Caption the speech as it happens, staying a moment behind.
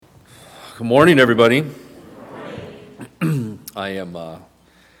Good morning, everybody. I am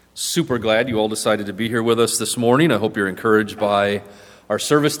super glad you all decided to be here with us this morning. I hope you're encouraged by our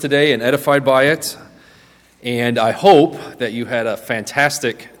service today and edified by it. And I hope that you had a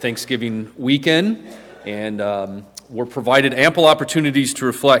fantastic Thanksgiving weekend and were provided ample opportunities to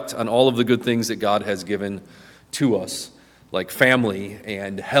reflect on all of the good things that God has given to us, like family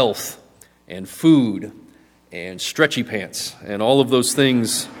and health and food and stretchy pants, and all of those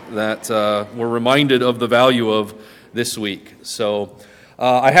things that we're reminded of the value of this week. So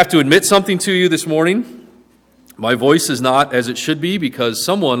I have to admit something to you this morning. My voice is not as it should be because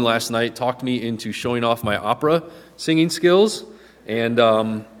someone last night talked me into showing off my opera singing skills, and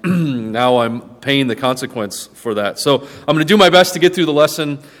now I'm paying the consequence for that. So I'm going to do my best to get through the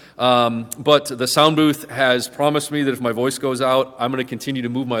lesson. But the sound booth has promised me that if my voice goes out, I'm going to continue to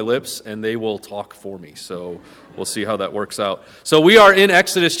move my lips and they will talk for me. So we'll see how that works out. So we are in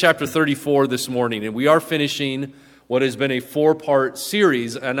Exodus chapter 34 this morning, and we are finishing what has been a 4-part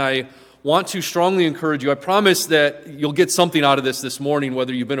series. And I want to strongly encourage you. I promise that you'll get something out of this morning,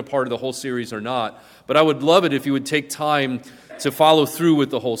 whether you've been a part of the whole series or not. But I would love it if you would take time to follow through with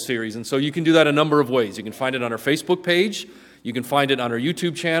the whole series. And so you can do that a number of ways. You can find it on our Facebook page. You can find it on our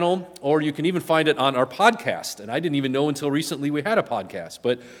YouTube channel, or you can even find it on our podcast. And I didn't even know until recently we had a podcast.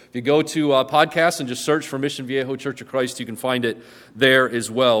 But if you go to podcasts and just search for Mission Viejo Church of Christ, you can find it there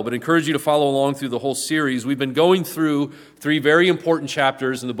as well. But I encourage you to follow along through the whole series. We've been going through 3 very important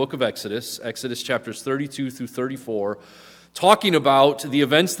chapters in the book of Exodus, Exodus chapters 32 through 34, talking about the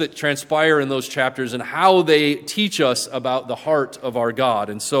events that transpire in those chapters and how they teach us about the heart of our God.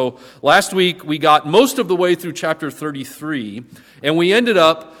 And so last week we got most of the way through chapter 33, and we ended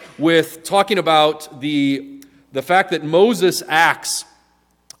up with talking about the fact that Moses acts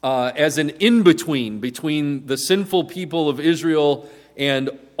as an in-between between the sinful people of Israel and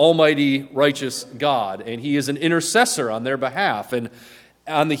Almighty righteous God, and he is an intercessor on their behalf. And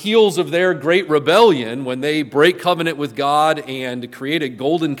on the heels of their great rebellion, when they break covenant with God and create a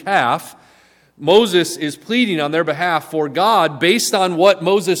golden calf, Moses is pleading on their behalf for God, based on what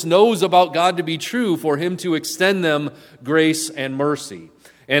Moses knows about God to be true, for him to extend them grace and mercy.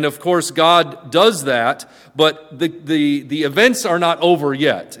 And of course, God does that, but the events are not over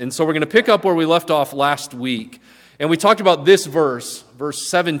yet. And so we're going to pick up where we left off last week. And we talked about this verse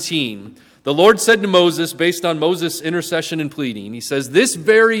 17. The Lord said to Moses, based on Moses' intercession and pleading, he says, "This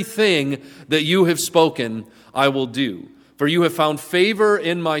very thing that you have spoken, I will do. For you have found favor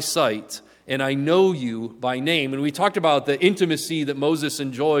in my sight, and I know you by name." And we talked about the intimacy that Moses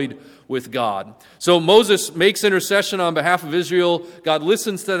enjoyed with God. So Moses makes intercession on behalf of Israel. God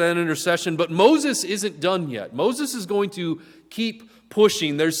listens to that intercession, but Moses isn't done yet. Moses is going to keep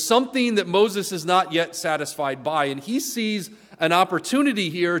pushing. There's something that Moses is not yet satisfied by, and he sees an opportunity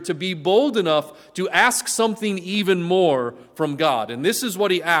here to be bold enough to ask something even more from God. And this is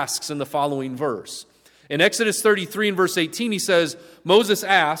what he asks in the following verse. In Exodus 33 and verse 18, he says, Moses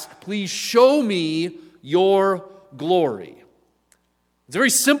asked, "Please show me your glory." It's a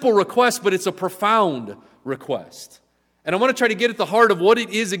very simple request, but it's a profound request. And I want to try to get at the heart of what it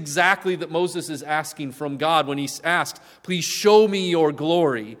is exactly that Moses is asking from God when he asks, "Please show me your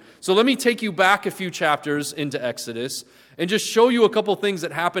glory." So let me take you back a few chapters into Exodus and just show you a couple things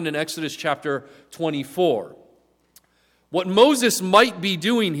that happened in Exodus chapter 24. What Moses might be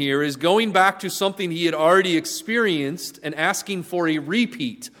doing here is going back to something he had already experienced and asking for a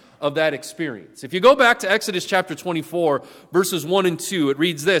repeat of that experience. If you go back to Exodus chapter 24, verses 1 and 2, it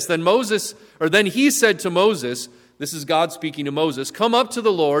reads this, Then he said to Moses, this is God speaking to Moses, "Come up to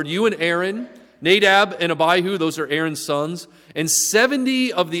the Lord, you and Aaron, Nadab and Abihu," those are Aaron's sons, "and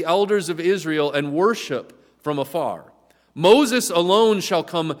 70 of the elders of Israel, and worship from afar. Moses alone shall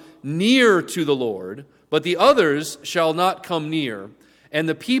come near to the Lord, but the others shall not come near, and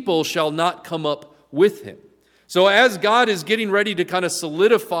the people shall not come up with him." So as God is getting ready to kind of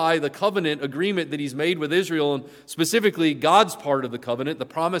solidify the covenant agreement that he's made with Israel, and specifically God's part of the covenant, the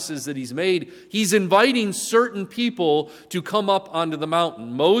promises that he's made, he's inviting certain people to come up onto the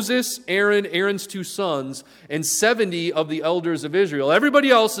mountain. Moses, Aaron, Aaron's 2 sons, and 70 of the elders of Israel. Everybody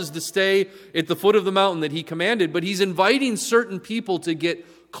else is to stay at the foot of the mountain that he commanded, but he's inviting certain people to get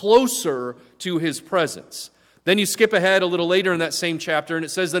closer to his presence. Then you skip ahead a little later in that same chapter, and it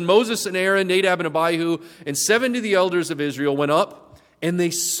says, "Then Moses and Aaron, Nadab and Abihu, and 70 of the elders of Israel went up, and they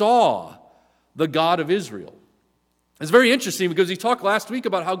saw the God of Israel." It's very interesting because he talked last week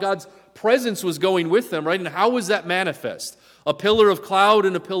about how God's presence was going with them, right? And how was that manifest? A pillar of cloud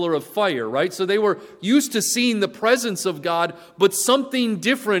and a pillar of fire, right? So they were used to seeing the presence of God, but something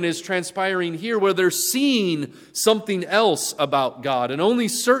different is transpiring here where they're seeing something else about God. And only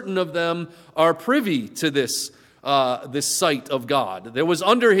certain of them are privy to this sight of God. There was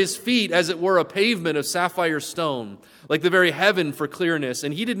under his feet, as it were, a pavement of sapphire stone, like the very heaven for clearness.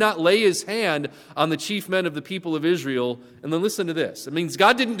 And he did not lay his hand on the chief men of the people of Israel. And then listen to this. It means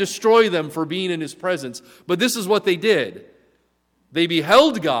God didn't destroy them for being in his presence, but this is what they did. They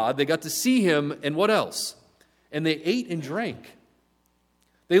beheld God, they got to see him, and what else? And they ate and drank.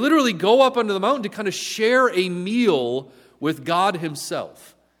 They literally go up onto the mountain to kind of share a meal with God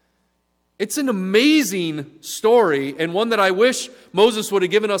himself. It's an amazing story, and one that I wish Moses would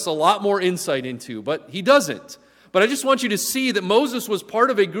have given us a lot more insight into, but he doesn't. But I just want you to see that Moses was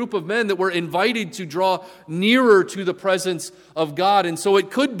part of a group of men that were invited to draw nearer to the presence of God. And so it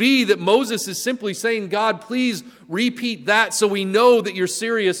could be that Moses is simply saying, God, please repeat that so we know that you're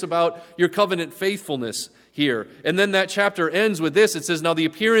serious about your covenant faithfulness here. And then that chapter ends with this. It says, now the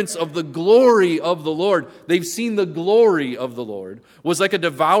appearance of the glory of the Lord, they've seen the glory of the Lord, was like a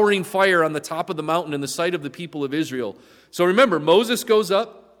devouring fire on the top of the mountain in the sight of the people of Israel. So remember, Moses goes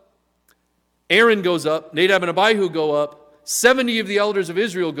up, Aaron goes up, Nadab and Abihu go up, 70 of the elders of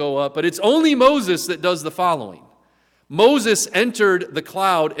Israel go up, but it's only Moses that does the following. Moses entered the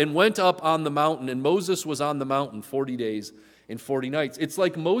cloud and went up on the mountain, and Moses was on the mountain 40 days and 40 nights. It's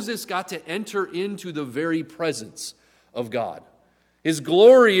like Moses got to enter into the very presence of God. His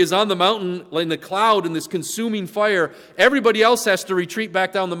glory is on the mountain in the cloud in this consuming fire. Everybody else has to retreat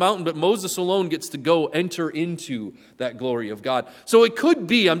back down the mountain, but Moses alone gets to go enter into that glory of God. So it could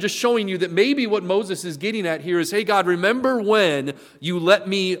be, I'm just showing you that maybe what Moses is getting at here is, hey God, remember when you let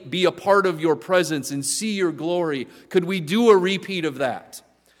me be a part of your presence and see your glory? Could we do a repeat of that?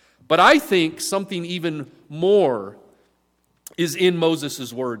 But I think something even more is in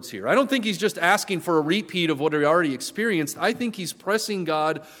Moses' words here. I don't think he's just asking for a repeat of what he already experienced. I think he's pressing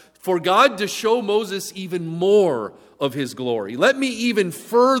God for God to show Moses even more of his glory. Let me even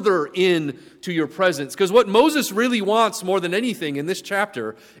further into your presence. Because what Moses really wants more than anything in this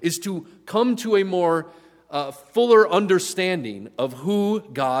chapter is to come to a more fuller understanding of who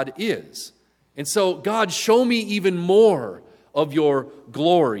God is. And so, God, show me even more of your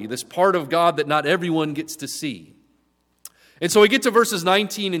glory, this part of God that not everyone gets to see. And so we get to verses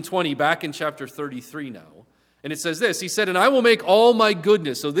 19 and 20 back in chapter 33 now. And it says this, he said, and I will make all my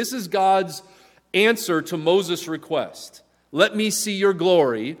goodness. So this is God's answer to Moses' request. Let me see your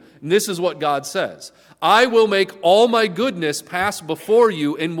glory. And this is what God says. I will make all my goodness pass before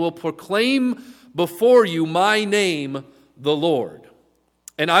you and will proclaim before you my name, the Lord.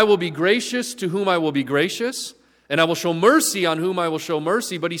 And I will be gracious to whom I will be gracious. And I will show mercy on whom I will show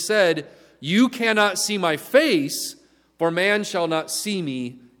mercy. But he said, you cannot see my face, for man shall not see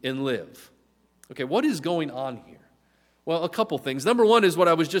me and live. Okay, what is going on here? Well, a couple things. Number one is what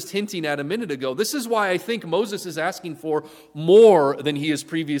I was just hinting at a minute ago. This is why I think Moses is asking for more than he has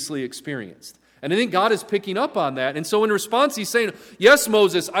previously experienced. And I think God is picking up on that. And so in response, he's saying, yes,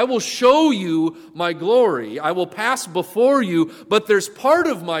 Moses, I will show you my glory. I will pass before you, but there's part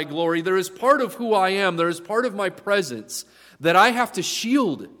of my glory, there is part of who I am, there is part of my presence that I have to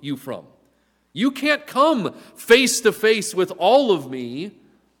shield you from. You can't come face to face with all of me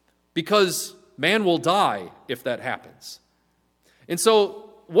because man will die if that happens. And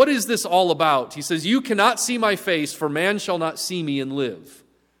so what is this all about? He says, you cannot see my face, for man shall not see me and live.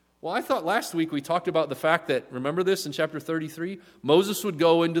 Well, I thought last week we talked about the fact that, remember this in chapter 33? Moses would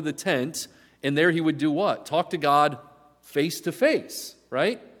go into the tent, and there he would do what? Talk to God face to face,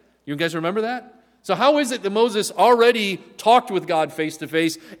 right? You guys remember that? So how is it that Moses already talked with God face to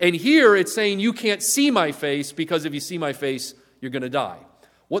face, and here it's saying you can't see my face because if you see my face, you're going to die?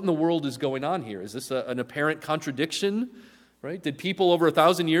 What in the world is going on here? Is this an apparent contradiction? Right? Did people over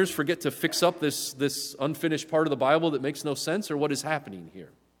 1,000 years forget to fix up this unfinished part of the Bible that makes no sense, or what is happening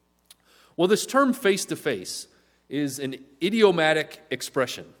here? Well, this term face to face is an idiomatic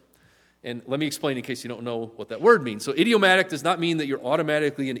expression. And let me explain in case you don't know what that word means. So idiomatic does not mean that you're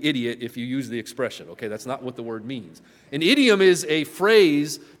automatically an idiot if you use the expression. Okay, that's not what the word means. An idiom is a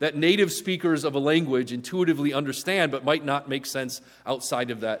phrase that native speakers of a language intuitively understand but might not make sense outside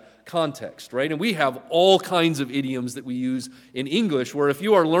of that context, right? And we have all kinds of idioms that we use in English where if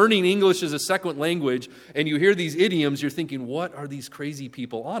you are learning English as a second language and you hear these idioms, you're thinking, what are these crazy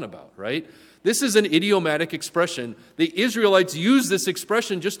people on about, right? This is an idiomatic expression. The Israelites used this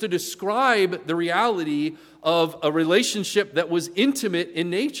expression just to describe the reality of a relationship that was intimate in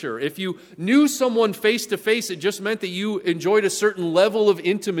nature. If you knew someone face to face, it just meant that you enjoyed a certain level of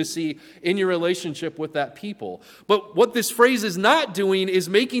intimacy in your relationship with that people. But what this phrase is not doing is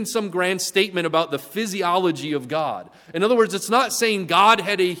making some grand statement about the physiology of God. In other words, it's not saying God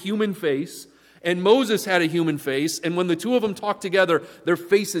had a human face and Moses had a human face, and when the two of them talked together, their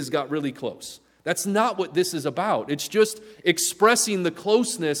faces got really close. That's not what this is about. It's just expressing the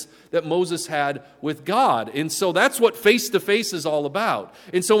closeness that Moses had with God. And so that's what face-to-face is all about.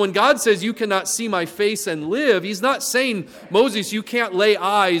 And so when God says, you cannot see my face and live, he's not saying, Moses, you can't lay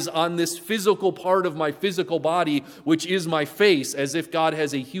eyes on this physical part of my physical body, which is my face, as if God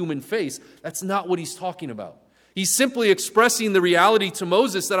has a human face. That's not what he's talking about. He's simply expressing the reality to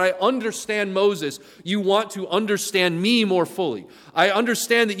Moses that I understand, Moses, you want to understand me more fully. I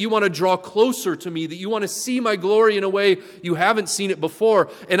understand that you want to draw closer to me, that you want to see my glory in a way you haven't seen it before,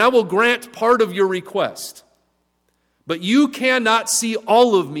 and I will grant part of your request. But you cannot see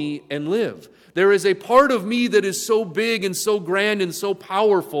all of me and live. There is a part of me that is so big and so grand and so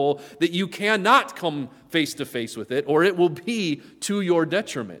powerful that you cannot come face to face with it, or it will be to your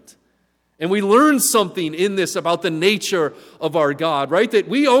detriment. And we learn something in this about the nature of our God, right? That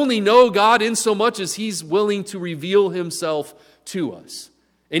we only know God in so much as he's willing to reveal himself to us.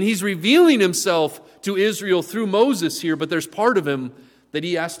 And he's revealing himself to Israel through Moses here, but there's part of him that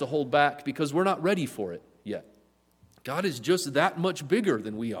he has to hold back because we're not ready for it yet. God is just that much bigger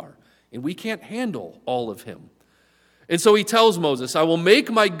than we are, and we can't handle all of him. And so he tells Moses, I will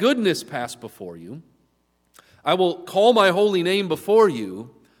make my goodness pass before you. I will call my holy name before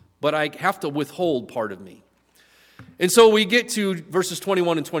you, but I have to withhold part of me. And so we get to verses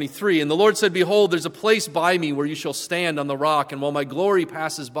 21 and 23. And the Lord said, behold, there's a place by me where you shall stand on the rock. And while my glory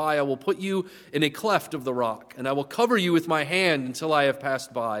passes by, I will put you in a cleft of the rock. And I will cover you with my hand until I have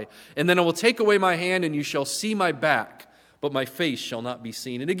passed by. And then I will take away my hand, and you shall see my back, but my face shall not be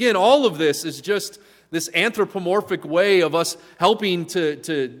seen. And again, all of this is just this anthropomorphic way of us helping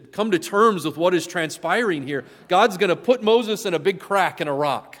to come to terms with what is transpiring here. God's going to put Moses in a big crack in a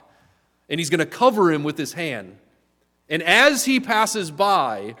rock. And he's going to cover him with his hand. And as he passes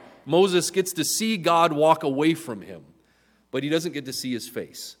by, Moses gets to see God walk away from him. But he doesn't get to see his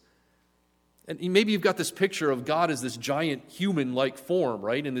face. And maybe you've got this picture of God as this giant human-like form,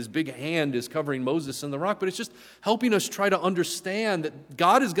 right? And his big hand is covering Moses in the rock. But it's just helping us try to understand that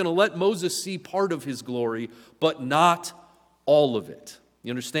God is going to let Moses see part of his glory, but not all of it.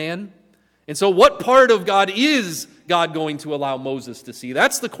 You understand? And so what part of God is God going to allow Moses to see?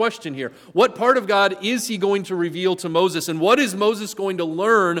 That's the question here. What part of God is he going to reveal to Moses? And what is Moses going to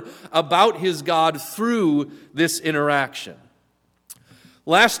learn about his God through this interaction?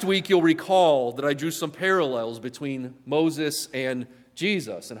 Last week, you'll recall that I drew some parallels between Moses and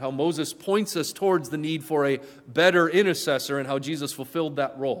Jesus and how Moses points us towards the need for a better intercessor and how Jesus fulfilled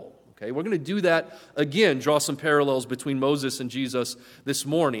that role. Okay, we're going to do that again, draw some parallels between Moses and Jesus this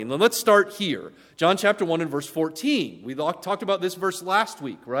morning. Now let's start here. John chapter 1 and verse 14. We talked about this verse last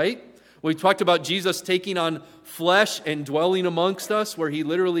week, right? We talked about Jesus taking on flesh and dwelling amongst us, where he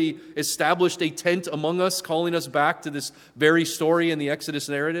literally established a tent among us, calling us back to this very story in the Exodus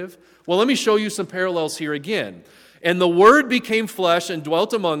narrative. Well, let me show you some parallels here again. And the Word became flesh and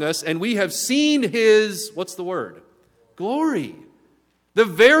dwelt among us, and we have seen his, what's the word? Glory. The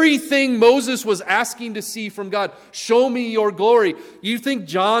very thing Moses was asking to see from God. Show me your glory. You think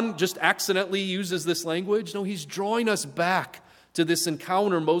John just accidentally uses this language? No, he's drawing us back to this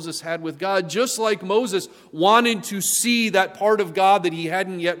encounter Moses had with God. Just like Moses wanted to see that part of God that he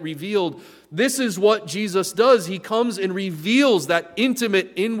hadn't yet revealed, this is what Jesus does. He comes and reveals that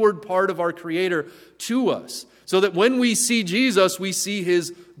intimate inward part of our Creator to us. So that when we see Jesus, we see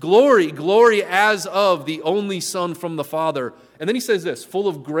his glory, glory as of the only Son from the Father. And then he says this, full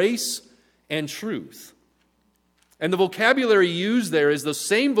of grace and truth. And the vocabulary used there is the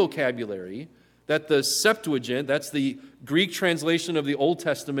same vocabulary that the Septuagint, that's the Greek translation of the Old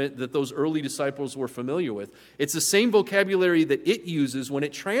Testament that those early disciples were familiar with. It's the same vocabulary that it uses when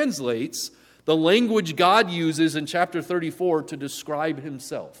it translates the language God uses in chapter 34 to describe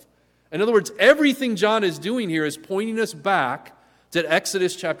himself. In other words, everything John is doing here is pointing us back to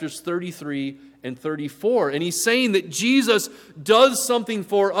Exodus chapters 33 and 34. And he's saying that Jesus does something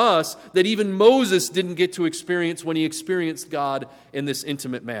for us that even Moses didn't get to experience when he experienced God in this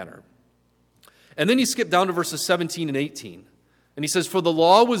intimate manner. And then you skip down to verses 17 and 18. And he says, for the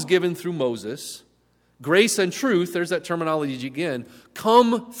law was given through Moses, grace and truth, there's that terminology again,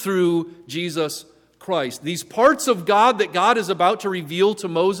 come through Jesus Christ. These parts of God that God is about to reveal to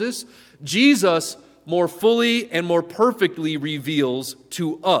Moses, Jesus more fully and more perfectly reveals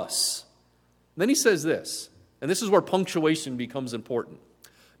to us. And then he says this, And this is where punctuation becomes important.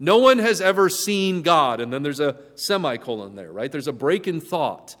 No one has ever seen God, and then there's a semicolon there, right? There's a break in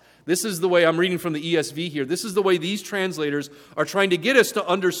thought. This is the way, I'm reading from the ESV here, this is the way these translators are trying to get us to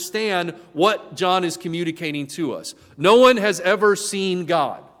understand what John is communicating to us. No one has ever seen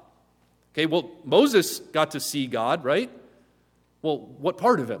God. Okay, well, Moses got to see God, right? Well, what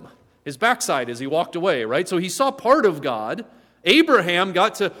part of him? His backside as he walked away, right? So he saw part of God. Abraham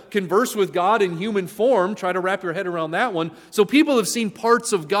got to converse with God in human form. Try to wrap your head around that one. So people have seen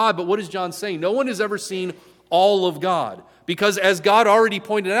parts of God, but what is John saying? No one has ever seen all of God. Because as God already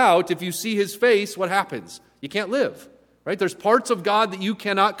pointed out, if you see his face, what happens? You can't live, right? There's parts of God that you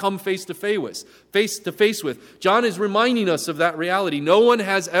cannot come face to face with. John is reminding us of that reality. No one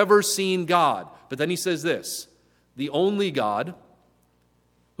has ever seen God. But then he says this, the only God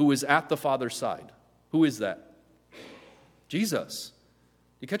who is at the Father's side. Who is that? Jesus.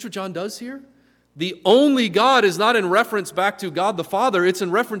 You catch what John does here? The only God is not in reference back to God the Father, it's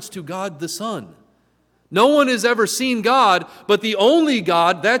in reference to God the Son. No one has ever seen God, but the only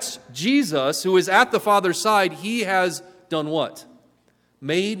God, that's Jesus, who is at the Father's side, he has done what?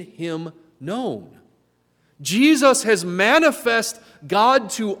 Made him known. Jesus has manifested God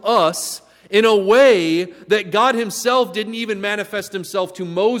to us in a way that God himself didn't even manifest himself to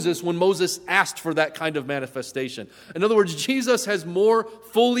Moses when Moses asked for that kind of manifestation. In other words, Jesus has more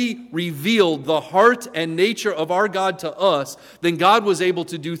fully revealed the heart and nature of our God to us than God was able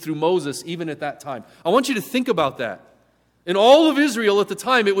to do through Moses even at that time. I want you to think about that. In all of Israel at the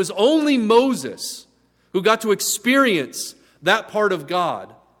time, it was only Moses who got to experience that part of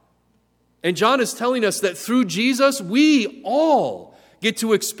God. And John is telling us that through Jesus, we all get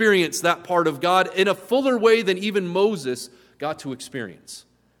to experience that part of God in a fuller way than even Moses got to experience.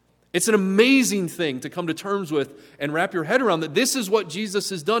 It's an amazing thing to come to terms with and wrap your head around that this is what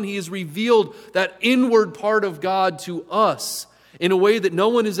Jesus has done. He has revealed that inward part of God to us in a way that no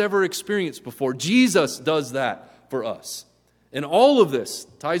one has ever experienced before. Jesus does that for us. And all of this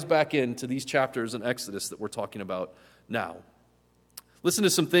ties back into these chapters in Exodus that we're talking about now. Listen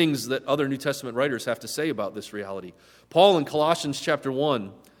to some things that other New Testament writers have to say about this reality. Paul in Colossians chapter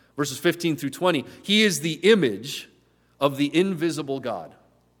 1, verses 15 through 20, he is the image of the invisible God.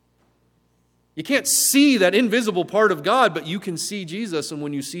 You can't see that invisible part of God, but you can see Jesus. And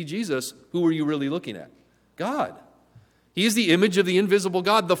when you see Jesus, who are you really looking at? God. He is the image of the invisible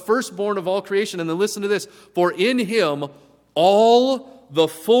God, the firstborn of all creation. And then listen to this. For in him all the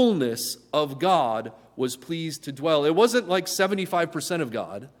fullness of God was pleased to dwell. It wasn't like 75% of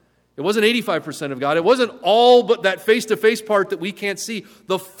God. It wasn't 85% of God. It wasn't all but that face-to-face part that we can't see.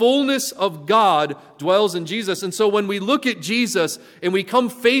 The fullness of God dwells in Jesus. And so when we look at Jesus and we come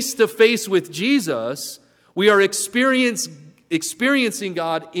face-to-face with Jesus, we are experiencing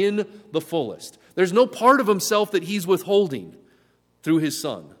God in the fullest. There's no part of himself that he's withholding through his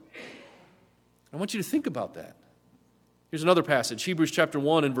Son. I want you to think about that. Here's another passage, Hebrews chapter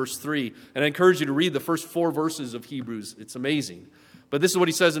 1 and verse 3. And I encourage you to read the first 4 verses of Hebrews. It's amazing. But this is what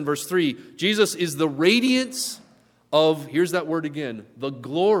he says in verse 3. Jesus is the radiance of, here's that word again, the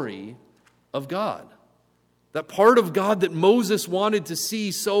glory of God. That part of God that Moses wanted to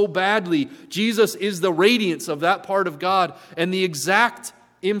see so badly. Jesus is the radiance of that part of God and the exact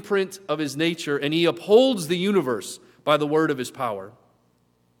imprint of his nature. And he upholds the universe by the word of his power.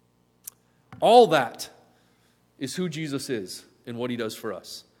 All that is who Jesus is and what he does for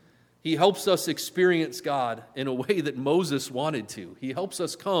us. He helps us experience God in a way that Moses wanted to. He helps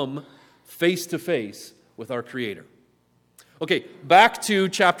us come face to face with our Creator. Okay, back to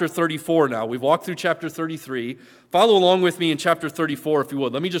chapter 34 now. We've walked through chapter 33. Follow along with me in chapter 34 if you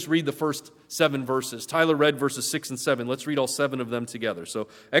would. Let me just read the first 7 verses. Tyler read verses 6 and 7. Let's read all 7 of them together. So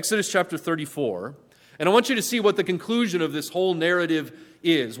Exodus chapter 34. And I want you to see what the conclusion of this whole narrative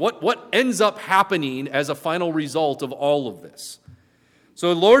is. What ends up happening as a final result of all of this.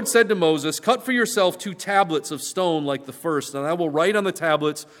 So the Lord said to Moses, cut for yourself 2 tablets of stone like the first, and I will write on the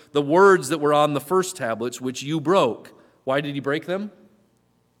tablets the words that were on the first tablets, which you broke. Why did he break them?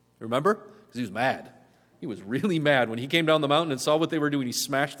 Remember? Because he was mad. He was really mad. When he came down the mountain and saw what they were doing, he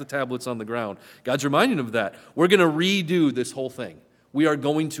smashed the tablets on the ground. God's reminding him of that. We're going to redo this whole thing. We are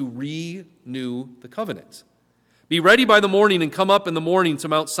going to renew the covenant. Be ready by the morning and come up in the morning to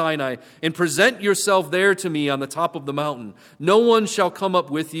Mount Sinai and present yourself there to me on the top of the mountain. No one shall come up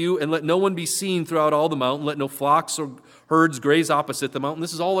with you, and let no one be seen throughout all the mountain. Let no flocks or herds graze opposite the mountain.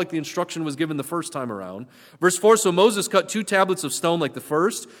 This is all like the instruction was given the first time around. Verse 4, so Moses cut 2 tablets of stone like the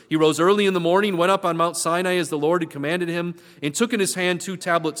first. He rose early in the morning, went up on Mount Sinai as the Lord had commanded him, and took in his hand 2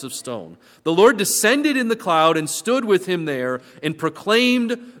 tablets of stone. The Lord descended in the cloud and stood with him there and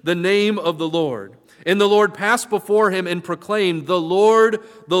proclaimed the name of the Lord. And the Lord passed before him and proclaimed, the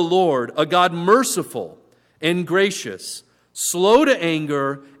Lord, a God merciful and gracious, slow to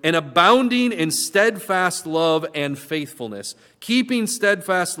anger, and abounding in steadfast love and faithfulness, keeping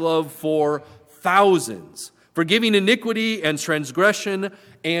steadfast love for thousands, forgiving iniquity and transgression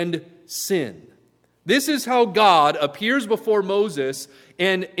and sin. This is how God appears before Moses,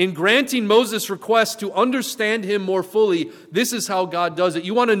 and in granting Moses' request to understand him more fully, this is how God does it.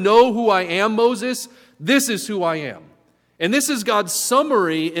 You want to know who I am, Moses? This is who I am. And this is God's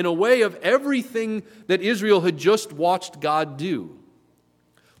summary, in a way, of everything that Israel had just watched God do.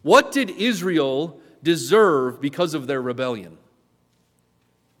 What did Israel deserve because of their rebellion?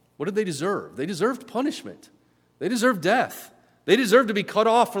 What did they deserve? They deserved punishment. They deserved death. They deserved to be cut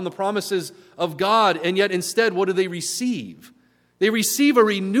off from the promises of God, and yet instead, what do they receive? They receive a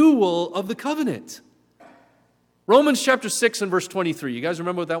renewal of the covenant. Romans chapter 6 and verse 23. You guys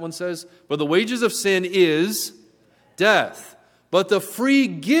remember what that one says? For the wages of sin is death, but the free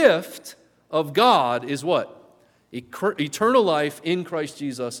gift of God is what? Eternal life in Christ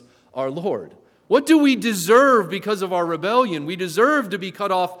Jesus our Lord. What do we deserve because of our rebellion? We deserve to be cut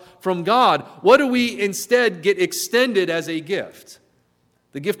off from God. What do we instead get extended as a gift?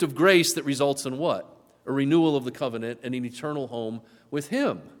 The gift of grace that results in what? A renewal of the covenant and an eternal home with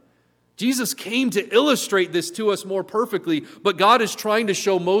Him. Jesus came to illustrate this to us more perfectly, but God is trying to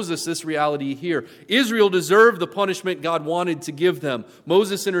show Moses this reality here. Israel deserved the punishment God wanted to give them.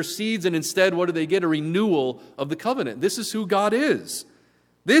 Moses intercedes, and instead, what do they get? A renewal of the covenant. This is who God is.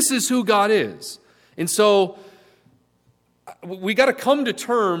 This is who God is. And so we got to come to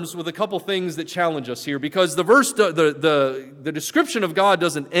terms with a couple things that challenge us here, because the verse, the description of God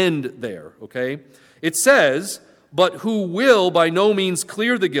doesn't end there, okay? It says, but who will by no means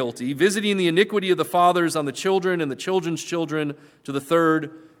clear the guilty, visiting the iniquity of the fathers on the children and the children's children to the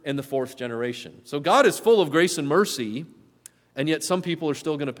third and the fourth generation. So God is full of grace and mercy, and yet some people are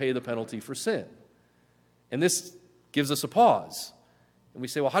still going to pay the penalty for sin. And this gives us a pause. And we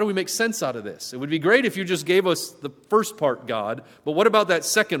say, well, how do we make sense out of this? It would be great if you just gave us the first part, God, but what about that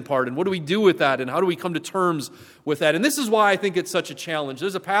second part? And what do we do with that? And how do we come to terms with that? And this is why I think it's such a challenge.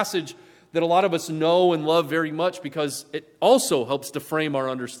 There's a passage that a lot of us know and love very much because it also helps to frame our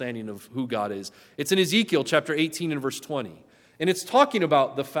understanding of who God is. It's in Ezekiel chapter 18 and verse 20. And it's talking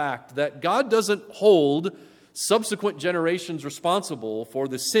about the fact that God doesn't hold subsequent generations responsible for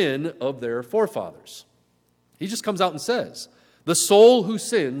the sin of their forefathers. He just comes out and says, the soul who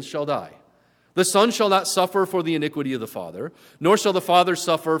sins shall die. The son shall not suffer for the iniquity of the father, nor shall the father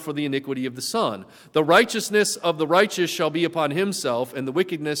suffer for the iniquity of the son. The righteousness of the righteous shall be upon himself, and the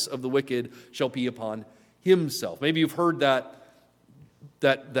wickedness of the wicked shall be upon himself. Maybe you've heard that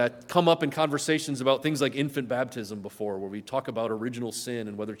come up in conversations about things like infant baptism before, where we talk about original sin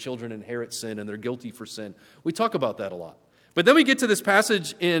and whether children inherit sin and they're guilty for sin. We talk about that a lot. But then we get to this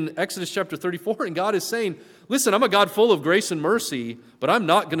passage in Exodus chapter 34, and God is saying, listen, I'm a God full of grace and mercy, but I'm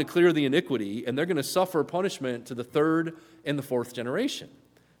not going to clear the iniquity, and they're going to suffer punishment to the third and the fourth generation.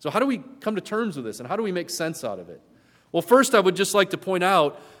 So how do we come to terms with this, and how do we make sense out of it? Well, first, I would just like to point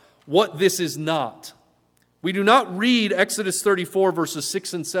out what this is not. We do not read Exodus 34, verses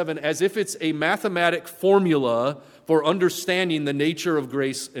 6 and 7 as if it's a mathematic formula for understanding the nature of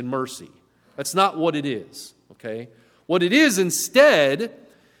grace and mercy. That's not what it is, okay? What it is instead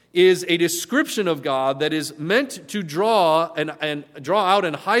is a description of God that is meant to draw out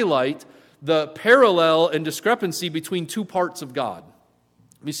and highlight the parallel and discrepancy between two parts of God.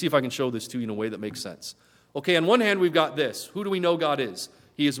 Let me see if I can show this to you in a way that makes sense. Okay, on one hand, we've got this. Who do we know God is?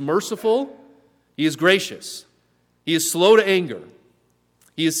 He is merciful. He is gracious. He is slow to anger.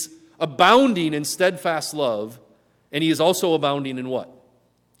 He is abounding in steadfast love. And He is also abounding in what?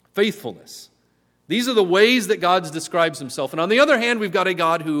 Faithfulness. These are the ways that God describes Himself. And on the other hand, we've got a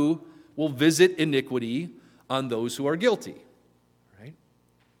God who will visit iniquity on those who are guilty. Right?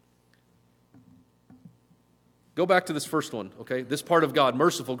 Go back to this first one, okay? This part of God,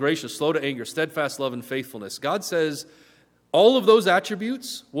 merciful, gracious, slow to anger, steadfast love, and faithfulness. God says all of those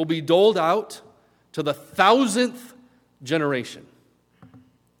attributes will be doled out to the 1,000th generation.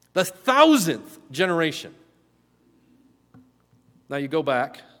 The 1,000th generation. Now you go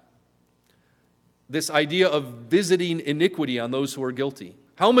back. This idea of visiting iniquity on those who are guilty.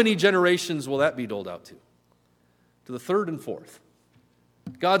 How many generations will that be doled out to? To the third and fourth.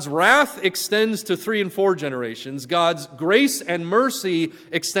 God's wrath extends to 3 and 4 generations. God's grace and mercy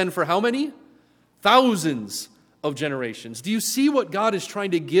extend for how many? Thousands of generations. Do you see what God is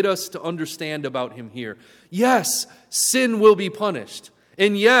trying to get us to understand about Him here? Yes, sin will be punished.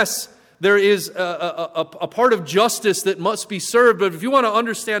 And yes, there is a part of justice that must be served. But if you want to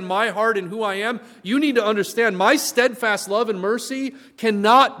understand my heart and who I am, you need to understand my steadfast love and mercy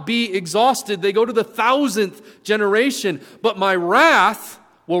cannot be exhausted. They go to the 1,000th generation. But my wrath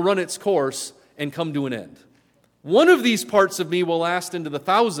will run its course and come to an end. One of these parts of me will last into the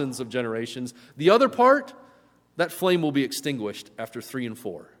thousands of generations. The other part, that flame will be extinguished after 3 and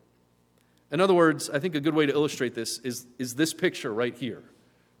 4. In other words, I think a good way to illustrate this is this picture right here,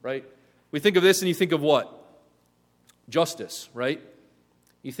 right? We think of this and you think of what? Justice, right?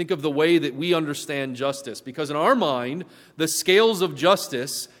 You think of the way that we understand justice. Because in our mind, the scales of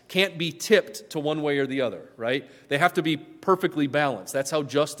justice can't be tipped to one way or the other, right? They have to be perfectly balanced. That's how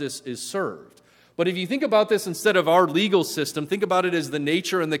justice is served. But if you think about this instead of our legal system, think about it as the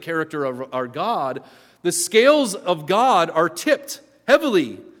nature and the character of our God, the scales of God are tipped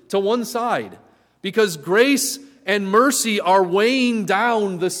heavily to one side because grace and mercy are weighing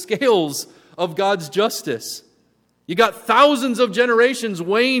down the scales of God's justice. You got thousands of generations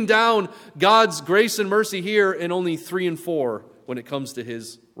weighing down God's grace and mercy here, and only 3 and 4 when it comes to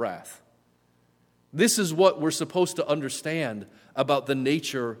His wrath. This is what we're supposed to understand about the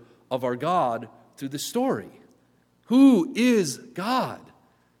nature of our God through the story. Who is God?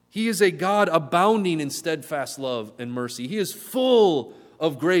 He is a God abounding in steadfast love and mercy. He is full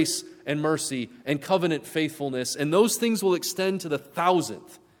of grace and mercy and covenant faithfulness, and those things will extend to the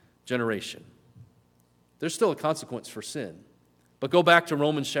 1,000th generation. There's still a consequence for sin. But go back to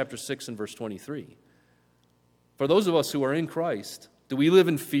Romans chapter 6 and verse 23. For those of us who are in Christ, do we live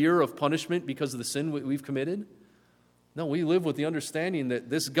in fear of punishment because of the sin we've committed? No, we live with the understanding that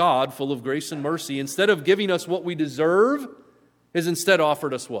this God, full of grace and mercy, instead of giving us what we deserve, has instead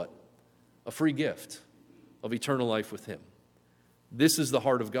offered us what? A free gift of eternal life with Him. This is the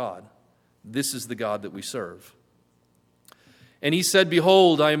heart of God. This is the God that we serve. And He said,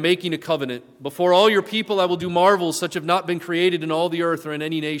 Behold, I am making a covenant. Before all your people I will do marvels such have not been created in all the earth or in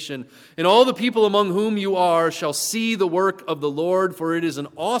any nation. And all the people among whom you are shall see the work of the Lord, for it is an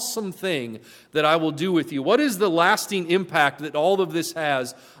awesome thing that I will do with you. What is the lasting impact that all of this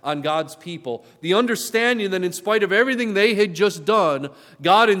has on God's people? The understanding that in spite of everything they had just done,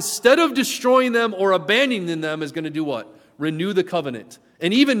 God, instead of destroying them or abandoning them, is going to do what? Renew the covenant.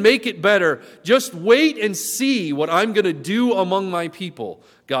 And even make it better. Just wait and see what I'm going to do among my people,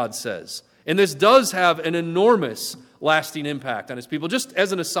 God says. And this does have an enormous lasting impact on His people. Just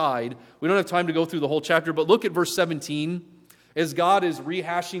as an aside, we don't have time to go through the whole chapter, but look at verse 17. As God is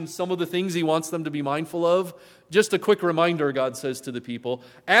rehashing some of the things He wants them to be mindful of, just a quick reminder, God says to the people,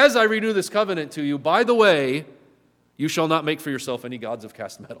 as I renew this covenant to you, by the way, you shall not make for yourself any gods of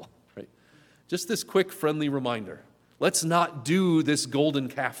cast metal. Right? Just this quick, friendly reminder. Let's not do this golden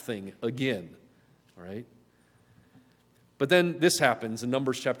calf thing again, all right? But then this happens in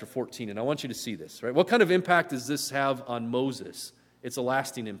Numbers chapter 14, and I want you to see this, right? What kind of impact does this have on Moses? It's a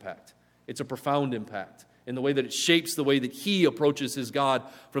lasting impact. It's a profound impact in the way that it shapes the way that he approaches his God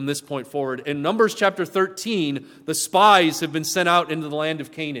from this point forward. In Numbers chapter 13, the spies have been sent out into the land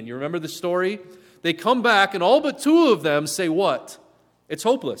of Canaan. You remember the story? They come back, and all but 2 of them say what? It's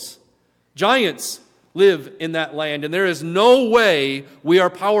hopeless. Giants live in that land, and there is no way we are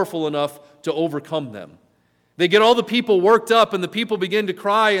powerful enough to overcome them. They get all the people worked up, and the people begin to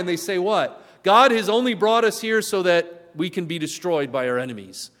cry, and they say what? God has only brought us here so that we can be destroyed by our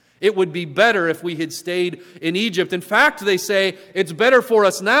enemies. It would be better if we had stayed in Egypt. In fact, they say, it's better for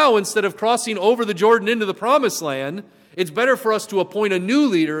us now, instead of crossing over the Jordan into the promised land, it's better for us to appoint a new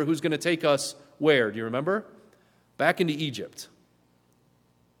leader who's going to take us where? Do you remember? Back into Egypt.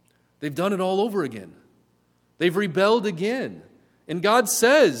 They've done it all over again. They've rebelled again. And God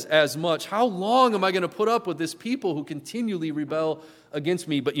says as much. How long am I going to put up with this people who continually rebel against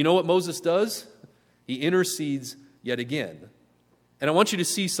me? But you know what Moses does? He intercedes yet again. And I want you to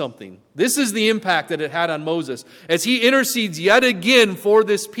see something. This is the impact that it had on Moses. As he intercedes yet again for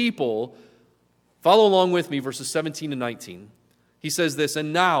this people, follow along with me, verses 17 and 19. He says this,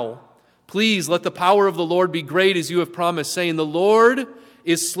 And now, please let the power of the Lord be great as you have promised, saying, The Lord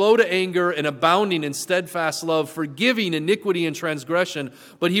is slow to anger and abounding in steadfast love, forgiving iniquity and transgression,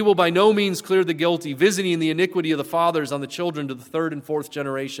 but He will by no means clear the guilty, visiting the iniquity of the fathers on the children to the 3rd and 4th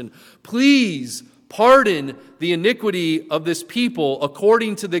generation. Please pardon the iniquity of this people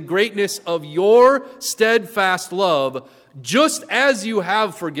according to the greatness of your steadfast love, just as you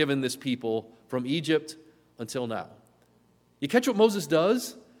have forgiven this people from Egypt until now. You catch what Moses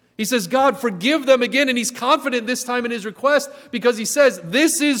does? He says, God, forgive them again, and he's confident this time in his request because he says,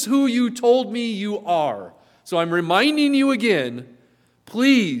 this is who you told me you are. So I'm reminding you again,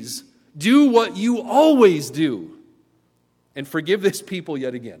 please do what you always do and forgive this people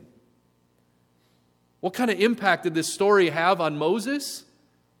yet again. What kind of impact did this story have on Moses?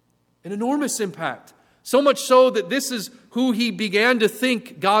 An enormous impact. So much so that this is who he began to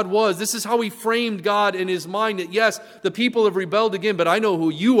think God was. This is how he framed God in his mind, that yes, the people have rebelled again, but I know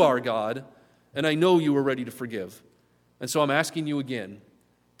who you are, God, and I know you are ready to forgive. And so I'm asking you again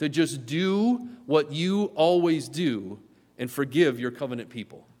to just do what you always do and forgive your covenant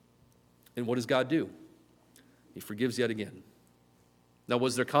people. And what does God do? He forgives yet again. Now,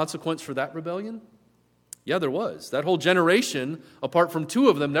 was there consequence for that rebellion? Yeah, there was. That whole generation, apart from two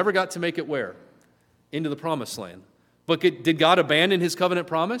of them, never got to make it where? Into the promised land. But did God abandon his covenant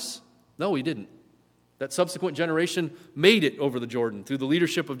promise? No, he didn't. That subsequent generation made it over the Jordan through the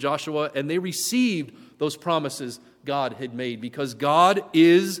leadership of Joshua, and they received those promises God had made because God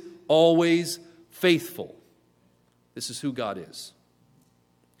is always faithful. This is who God is.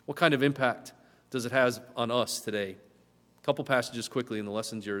 What kind of impact does it have on us today? A couple passages quickly, and the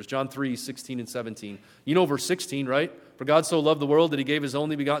lesson's yours. John 3, 16 and 17. You know verse 16, right? For God so loved the world that he gave his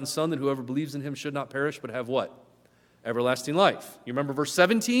only begotten Son, that whoever believes in him should not perish, but have what? Everlasting life. You remember verse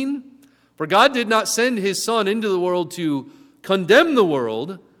 17? For God did not send his Son into the world to condemn the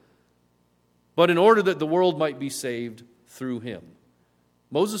world, but in order that the world might be saved through him.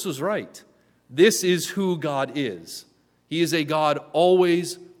 Moses was right. This is who God is. He is a God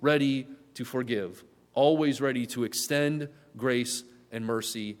always ready to forgive, always ready to extend grace and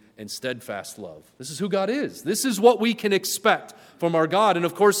mercy and steadfast love. This is who God is. This is what we can expect from our God. And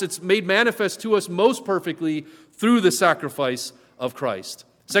of course, it's made manifest to us most perfectly through the sacrifice of Christ.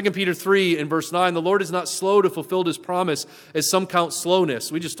 2 Peter 3 in verse 9, the Lord is not slow to fulfill his promise, as some count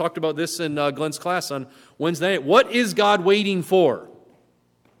slowness. We just talked about this in Glenn's class on Wednesday night. What is God waiting for?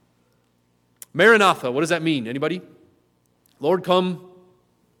 Maranatha, what does that mean? Anybody? Lord, come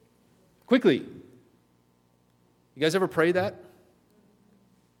quickly. You guys ever pray that?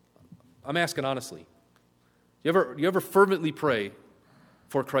 I'm asking honestly. You ever fervently pray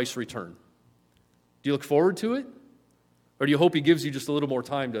for Christ's return? Do you look forward to it? Or do you hope he gives you just a little more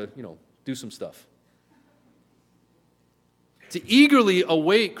time to, do some stuff? To eagerly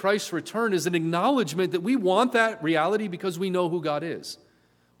await Christ's return is an acknowledgement that we want that reality because we know who God is.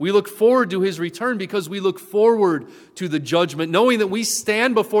 We look forward to his return because we look forward to the judgment, knowing that we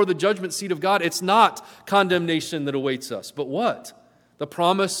stand before the judgment seat of God. It's not condemnation that awaits us, but what? The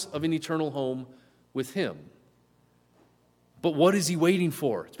promise of an eternal home with him. But what is he waiting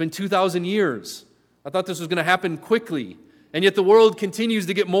for? It's been 2,000 years. I thought this was going to happen quickly, and yet the world continues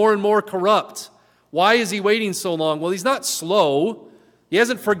to get more and more corrupt. Why is he waiting so long? Well, he's not slow. He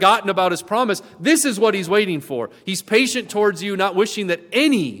hasn't forgotten about his promise. This is what he's waiting for. He's patient towards you, not wishing that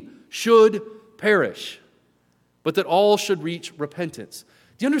any should perish, but that all should reach repentance.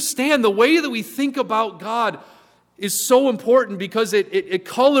 Do you understand? The way that we think about God is so important because it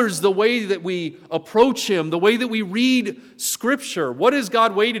colors the way that we approach him, the way that we read Scripture. What is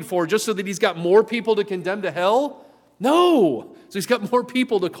God waiting for? Just so that he's got more people to condemn to hell? No. So he's got more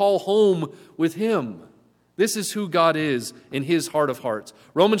people to call home with him. This is who God is in his heart of hearts.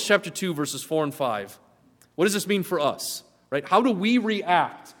 Romans chapter 2, verses 4 and 5. What does this mean for us? Right? How do we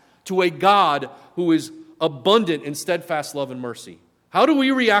react to a God who is abundant in steadfast love and mercy? How do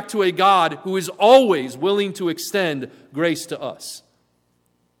we react to a God who is always willing to extend grace to us?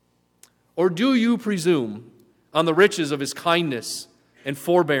 Or do you presume on the riches of his kindness and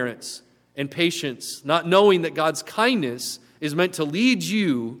forbearance and patience, not knowing that God's kindness is meant to lead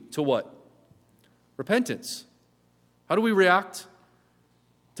you to what? Repentance. How do we react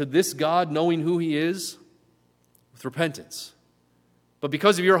to this God knowing who he is? With repentance. But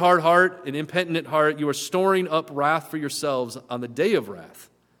because of your hard heart and impenitent heart, you are storing up wrath for yourselves on the day of wrath,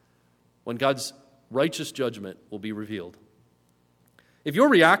 when God's righteous judgment will be revealed. If your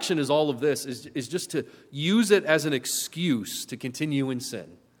reaction is all of this, is just to use it as an excuse to continue in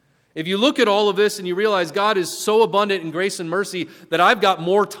sin. If you look at all of this and you realize God is so abundant in grace and mercy that I've got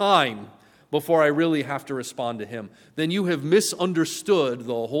more time before I really have to respond to him, then you have misunderstood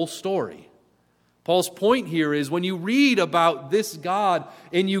the whole story. Paul's point here is when you read about this God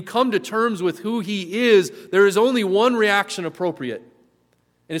and you come to terms with who he is, there is only one reaction appropriate,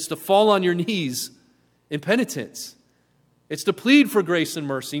 and it's to fall on your knees in penitence. It's to plead for grace and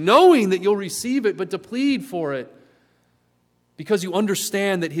mercy, knowing that you'll receive it, but to plead for it because you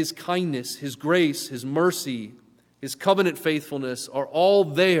understand that his kindness, his grace, his mercy, his covenant faithfulness are all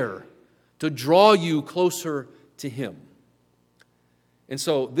there to draw you closer to him. And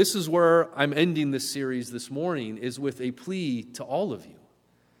so this is where I'm ending this series this morning, is with a plea to all of you.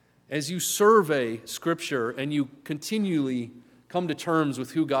 As you survey Scripture and you continually come to terms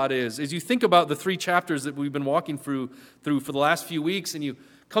with who God is, as you think about the 3 chapters that we've been walking through for the last few weeks, and you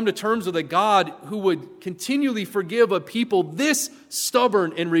come to terms with a God who would continually forgive a people this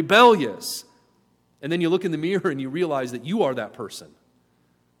stubborn and rebellious. And then you look in the mirror and you realize that you are that person.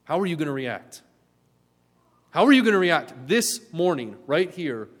 How are you going to react? How are you going to react this morning, right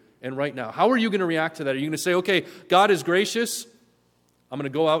here and right now? How are you going to react to that? Are you going to say, okay, God is gracious, I'm going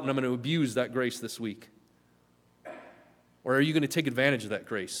to go out and I'm going to abuse that grace this week? Or are you going to take advantage of that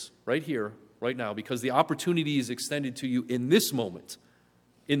grace right here, right now? Because the opportunity is extended to you in this moment.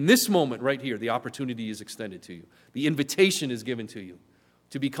 In this moment right here, the opportunity is extended to you. The invitation is given to you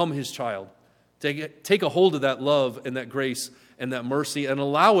to become His child. Take a hold of that love and that grace and that mercy and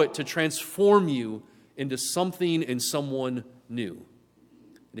allow it to transform you into something and someone new.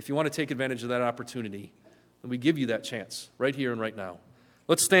 And if you want to take advantage of that opportunity, then we give you that chance right here and right now.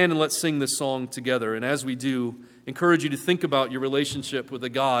 Let's stand and let's sing this song together. And as we do, encourage you to think about your relationship with a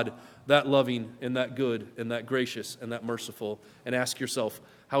God that loving and that good and that gracious and that merciful, and ask yourself,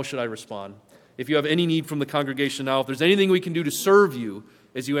 how should I respond? If you have any need from the congregation now, if there's anything we can do to serve you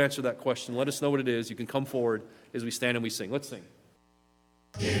as you answer that question, let us know what it is. You can come forward as we stand and we sing. Let's sing.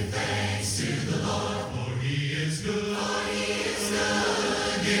 Give thanks to the Lord, for He is good. For He is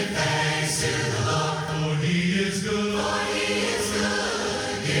good. Give thanks to the Lord, for He is good. For He is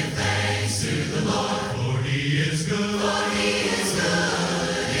good. Give thanks to the Lord, for He is good. For He is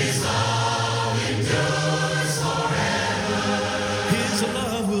good. His love endures forever. His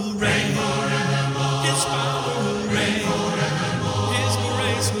love will reign forevermore. His power will reign forevermore. His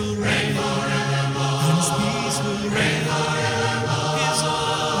grace will reign forevermore. His peace will reign forevermore. His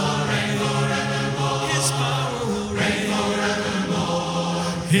love will reign forevermore. His power will reign forevermore.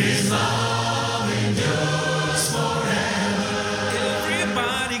 His love endures forever.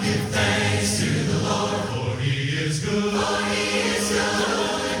 Everybody give thanks to the Lord, For He is good. for He is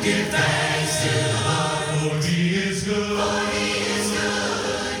good. Give thanks to the Lord, For He is good. for He is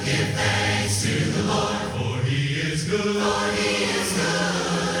good. Give thanks to the Lord, for He is good. For He is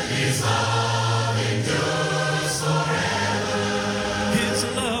good. His love endures forever. His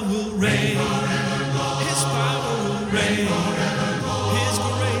love will reign forevermore. His power will reign forevermore. His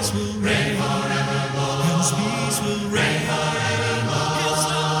grace will reign forevermore. His peace will reign forevermore. His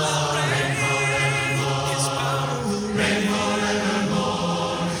love will reign forevermore. His power will reign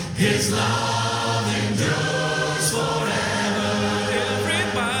forevermore. His love endures forever.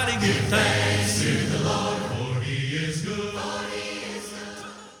 Everybody give thanks.